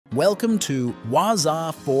Welcome to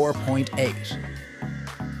Wazuh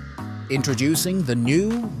 4.8. Introducing the new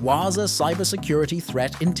Wazuh Cybersecurity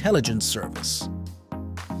Threat Intelligence Service.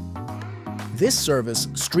 This service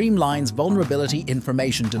streamlines vulnerability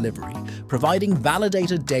information delivery, providing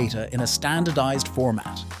validated data in a standardized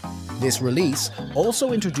format. This release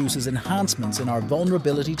also introduces enhancements in our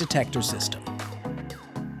vulnerability detector system.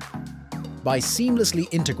 By seamlessly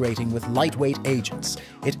integrating with lightweight agents,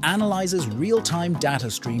 it analyzes real-time data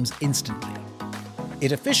streams instantly.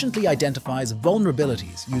 It efficiently identifies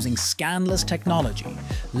vulnerabilities using scanless technology,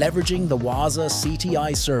 leveraging the Wazuh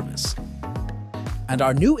CTI service. And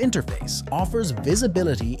our new interface offers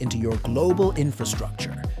visibility into your global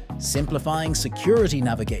infrastructure, simplifying security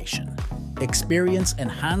navigation. Experience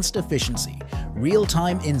enhanced efficiency,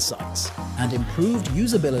 real-time insights, and improved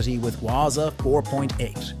usability with Wazuh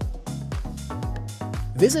 4.8.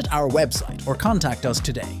 Visit our website or contact us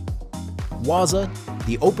today. Wazuh,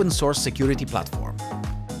 the open source security platform.